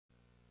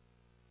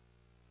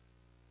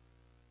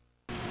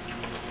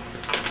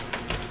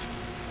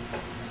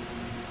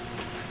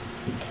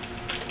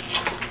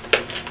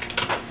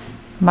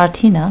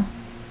Martina,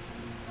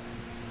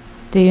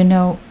 do you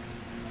know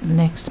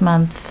next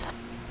month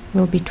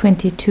will be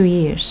 22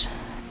 years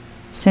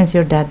since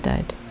your dad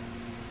died?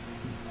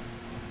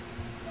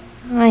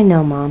 I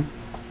know, Mom.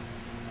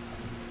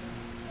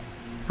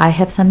 I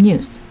have some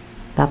news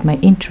that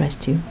might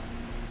interest you.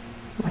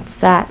 What's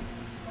that?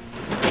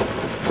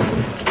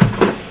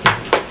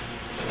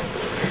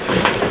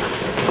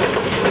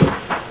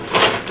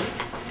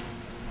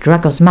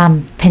 Drago's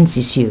mom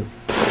fancies you.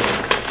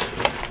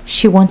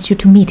 She wants you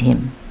to meet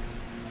him.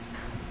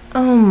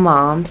 Oh,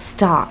 Mom,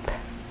 stop.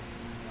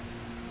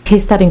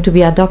 He's studying to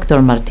be a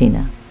doctor,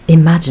 Martina.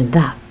 Imagine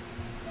that.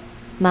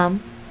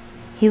 Mom,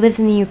 he lives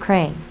in the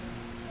Ukraine.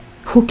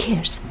 Who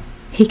cares?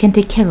 He can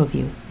take care of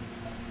you.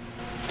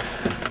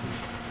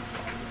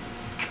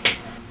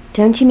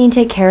 Don't you mean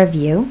take care of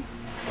you?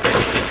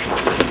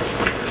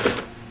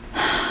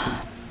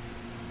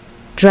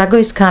 Drago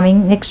is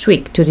coming next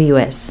week to the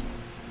US.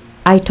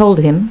 I told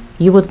him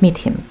you would meet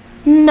him.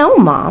 No,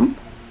 Mom.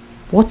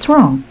 What's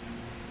wrong?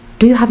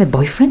 Do you have a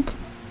boyfriend?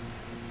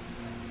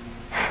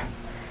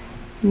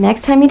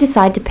 Next time you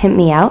decide to pimp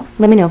me out,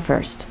 let me know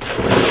first.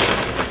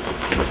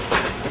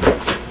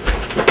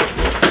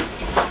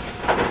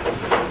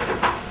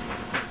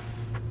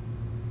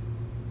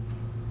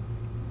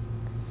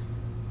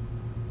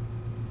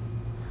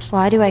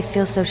 Why do I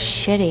feel so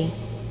shitty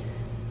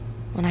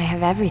when I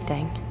have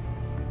everything?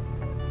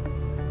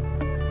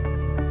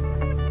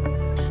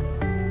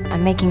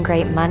 I'm making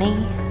great money,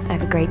 I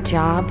have a great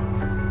job,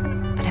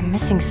 but I'm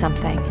missing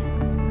something.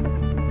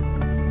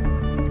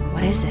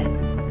 What is it?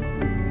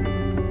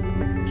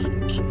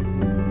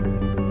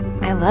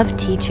 I love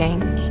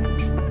teaching.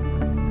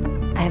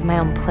 I have my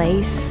own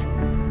place.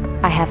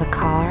 I have a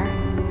car.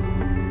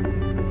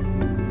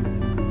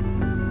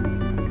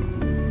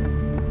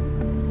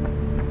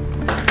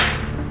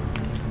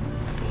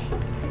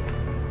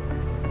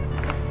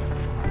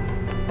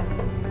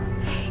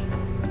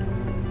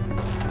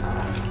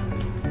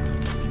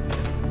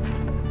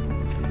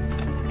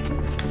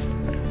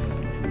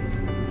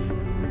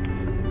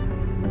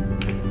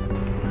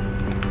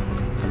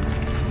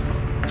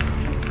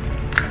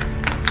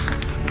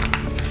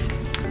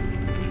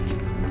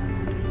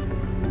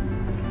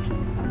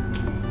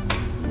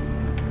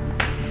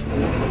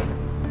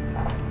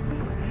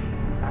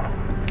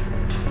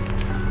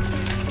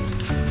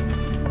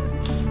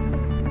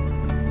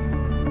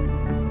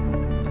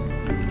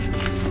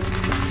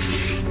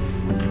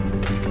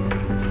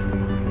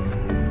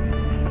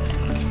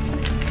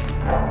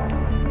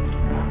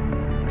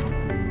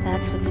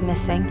 That's what's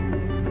missing.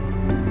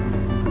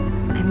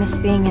 I miss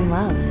being in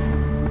love.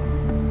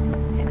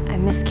 I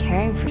miss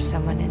caring for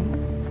someone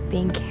and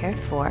being cared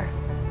for.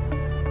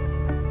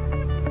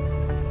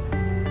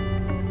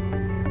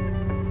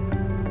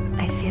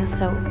 I feel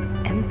so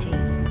empty.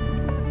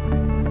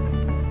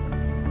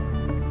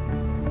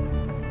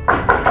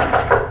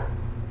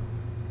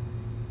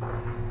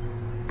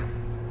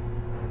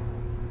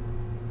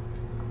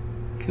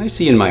 Can I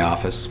see you in my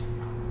office?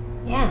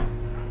 Yeah.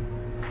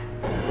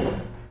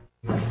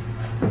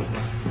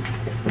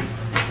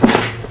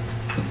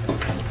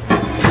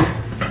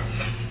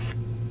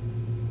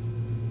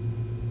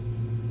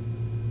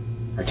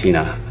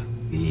 Martina,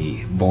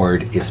 the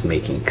board is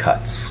making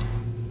cuts.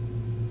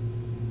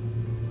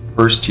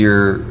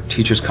 First-year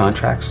teachers'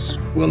 contracts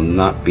will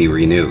not be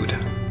renewed.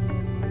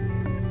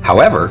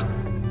 However,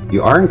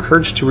 you are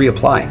encouraged to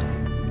reapply.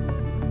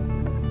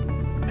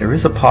 There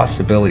is a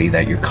possibility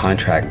that your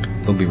contract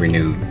will be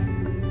renewed,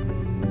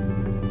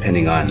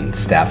 depending on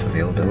staff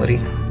availability.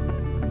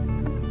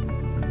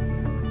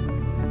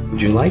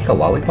 Would you like a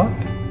lollipop?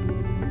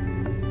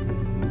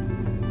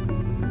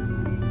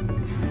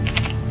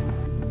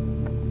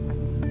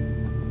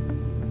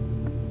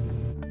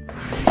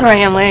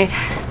 Sorry I'm late.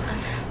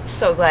 I'm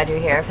so glad you're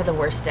here for the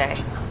worst day.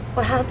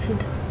 What happened?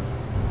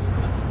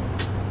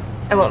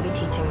 I won't be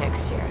teaching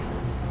next year.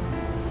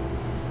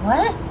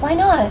 What? Why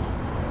not?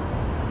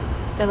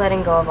 They're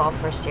letting go of all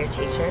first-year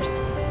teachers.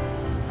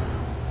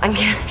 I'm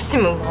gonna have to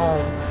move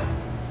home.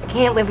 I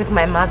can't live with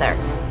my mother.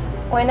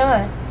 Why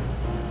not?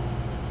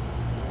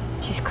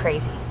 She's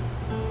crazy.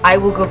 I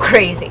will go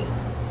crazy.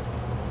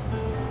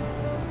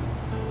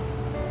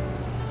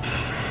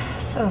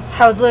 So,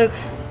 how's Luke?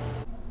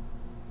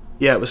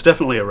 Yeah, it was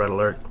definitely a red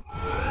alert.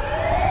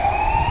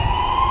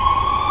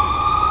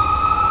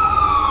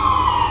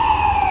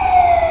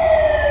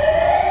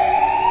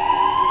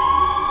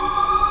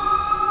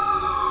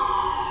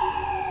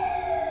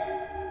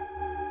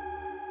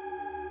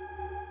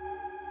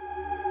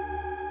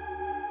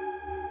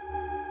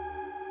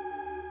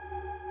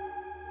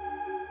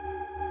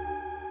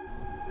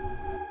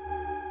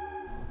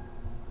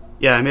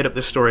 Yeah, I made up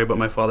this story about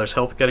my father's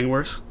health getting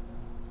worse.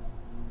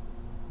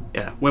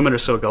 Yeah, women are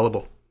so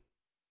gullible.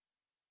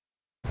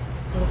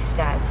 Luke's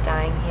dad's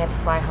dying. He had to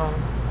fly home.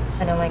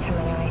 I don't like him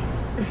anyway.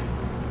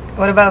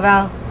 What about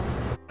Val?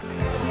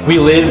 We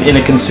live in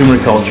a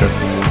consumer culture.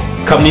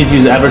 Companies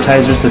use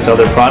advertisers to sell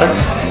their products.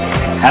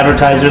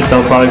 Advertisers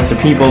sell products to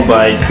people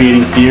by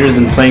creating fears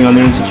and playing on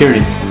their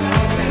insecurities.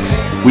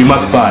 We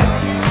must buy.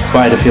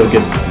 buy to feel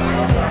good.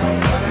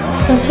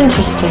 That's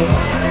interesting.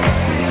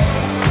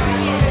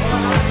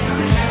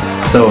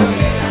 So,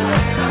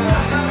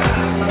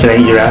 can I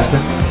eat your ass,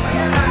 man?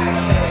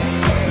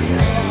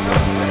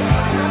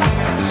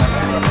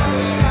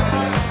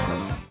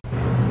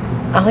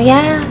 Oh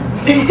yeah?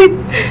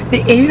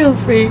 The anal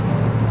freak.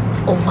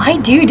 Why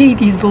do you date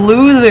these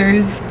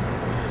losers?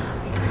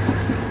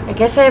 I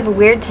guess I have a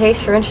weird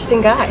taste for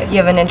interesting guys. You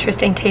have an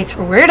interesting taste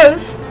for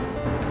weirdos.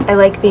 I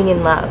like being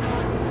in love.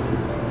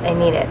 I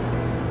need it.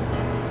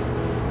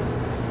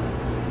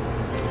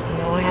 You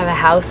know, I have a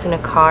house and a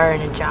car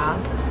and a job.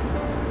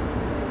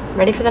 I'm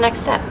ready for the next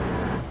step.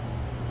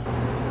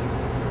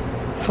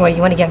 So what,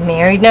 you want to get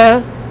married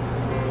now?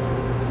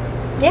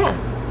 Yeah,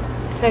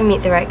 if I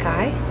meet the right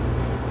guy.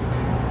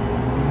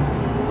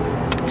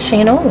 Actually,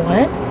 you know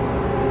what?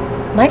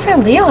 My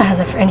friend Leo has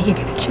a friend he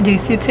can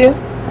introduce you to.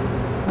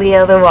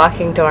 Leo the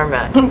walking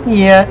doormat.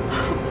 Yeah.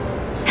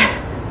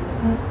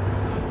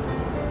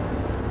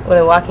 Would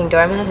a walking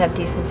doormat have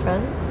decent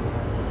friends?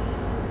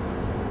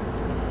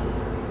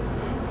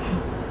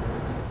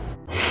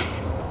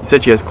 You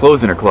said she has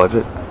clothes in her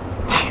closet.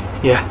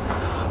 Yeah.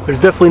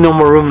 There's definitely no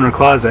more room in her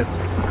closet.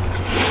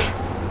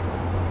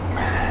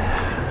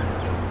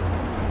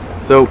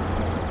 So,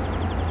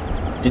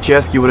 did she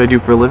ask you what I do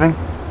for a living?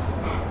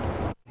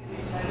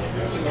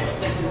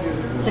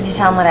 So did you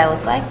tell him what I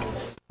look like?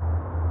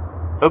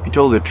 I hope you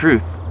told her the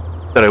truth.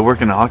 That I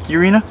work in a hockey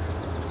arena?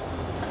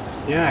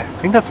 Yeah,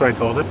 I think that's what I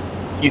told her.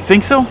 You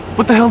think so?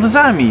 What the hell does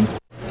that mean?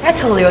 I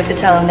told Leo to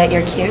tell him that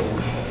you're cute.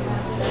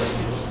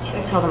 Should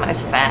have told him I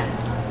was fat.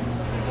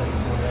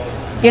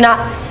 You're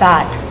not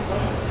fat.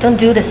 Don't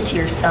do this to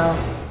yourself.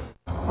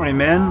 Alright,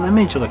 man, that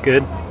made you look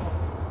good.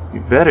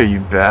 You better,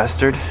 you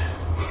bastard.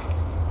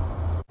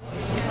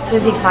 So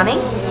is he funny?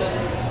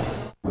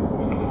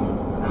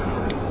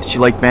 Does she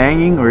like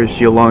banging, or is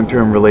she a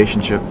long-term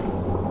relationship?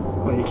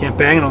 Well, you can't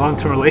bang in a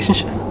long-term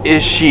relationship?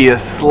 Is she a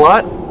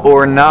slut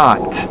or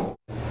not?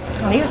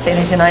 Oh, you say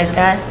he's a nice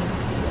guy.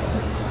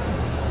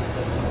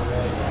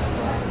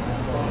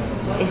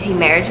 Is he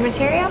marriage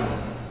material?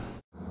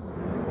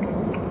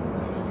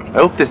 I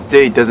hope this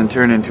date doesn't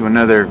turn into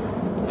another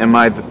 "Am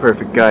I the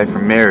perfect guy for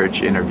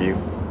marriage" interview.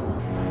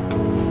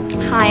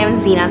 Hi, I'm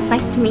Zena. It's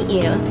nice to meet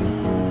you.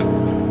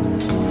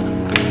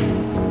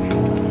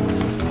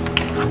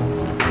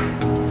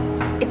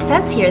 It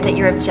says here that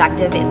your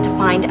objective is to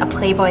find a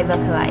Playboy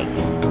lookalike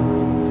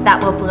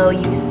that will blow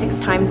you 6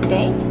 times a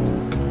day.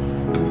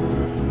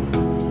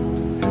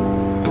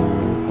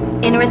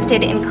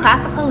 Interested in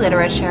classical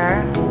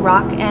literature,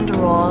 rock and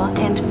roll,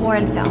 and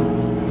foreign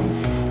films.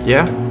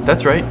 Yeah,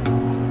 that's right.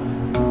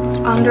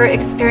 Under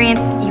experience,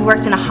 you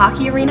worked in a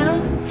hockey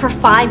arena for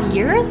 5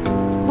 years?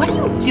 What are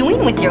you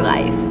doing with your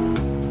life?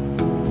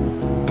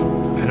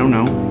 I don't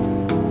know.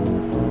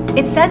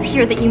 It says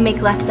here that you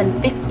make less than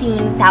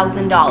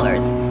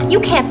 $15,000. You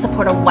can't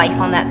support a wife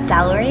on that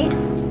salary.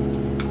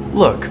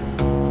 Look,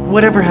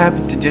 whatever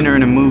happened to dinner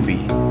and a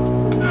movie?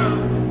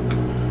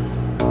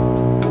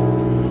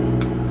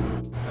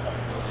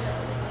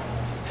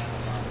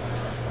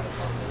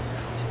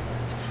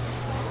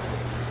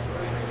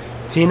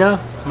 Tina,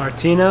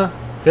 Martina,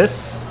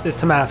 this is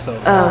Tommaso.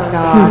 Oh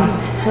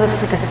god. He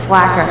looks like a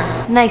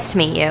slacker. Nice to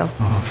meet you.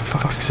 Oh, for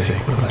fuck's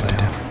sake, what did I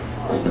do?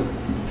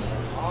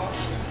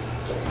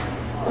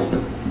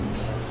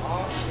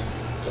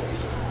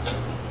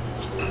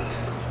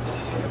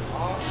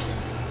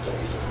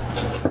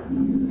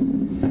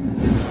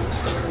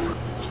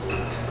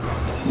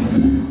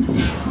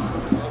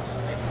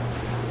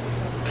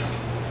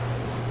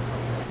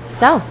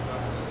 So,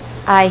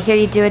 I hear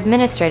you do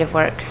administrative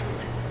work.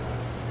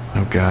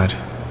 Oh god,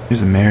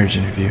 here's the marriage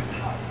interview.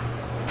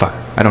 Fuck,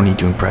 I don't need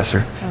to impress her.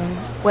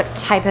 What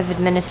type of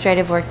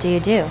administrative work do you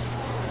do?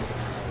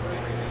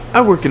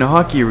 I work in a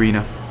hockey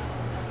arena.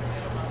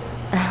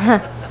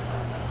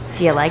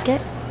 Do you like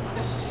it?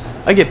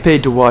 I get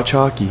paid to watch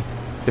hockey.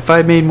 If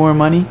I made more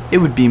money, it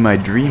would be my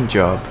dream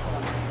job.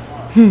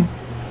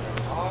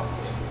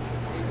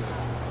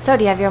 So,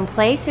 do you have your own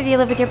place or do you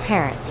live with your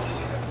parents?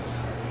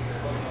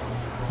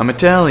 I'm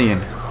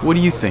Italian. What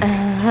do you think?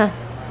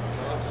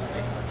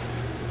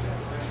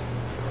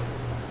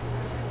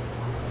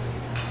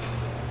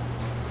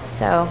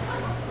 So,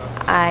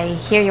 I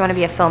hear you want to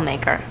be a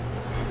filmmaker.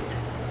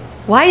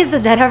 Why is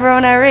it that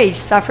everyone our age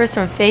suffers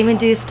from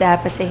fame-induced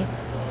apathy?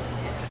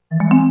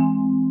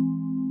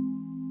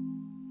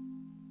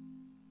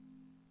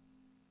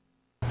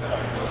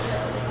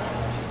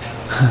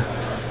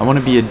 I want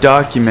to be a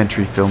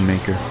documentary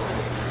filmmaker.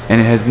 And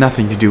it has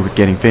nothing to do with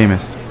getting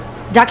famous.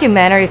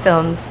 Documentary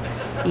films.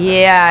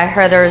 Yeah, I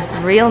heard there's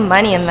real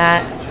money in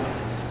that.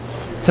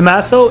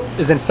 Tommaso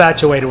is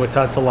infatuated with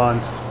Todd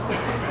Salons.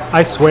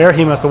 I swear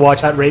he must have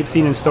watched that rape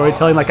scene in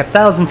Storytelling like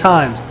 1,000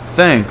 times.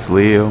 Thanks,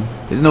 Leo.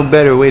 There's no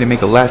better way to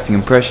make a lasting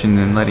impression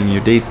than letting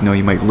your dates know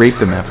you might rape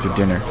them after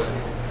dinner.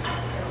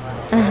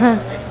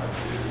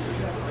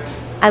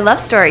 I love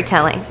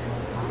Storytelling.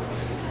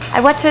 I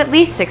watched it at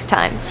least 6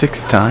 times.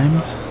 6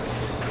 times?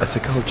 A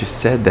psychologist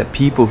said that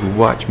people who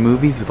watch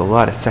movies with a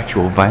lot of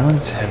sexual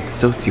violence have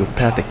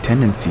sociopathic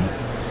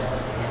tendencies.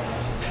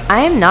 I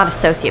am not a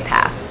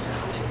sociopath.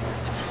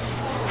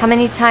 How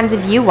many times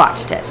have you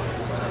watched it?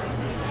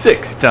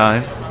 6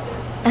 times.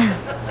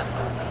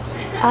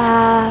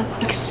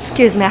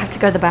 Excuse me, I have to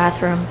go to the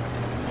bathroom.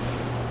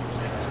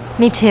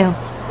 Me too.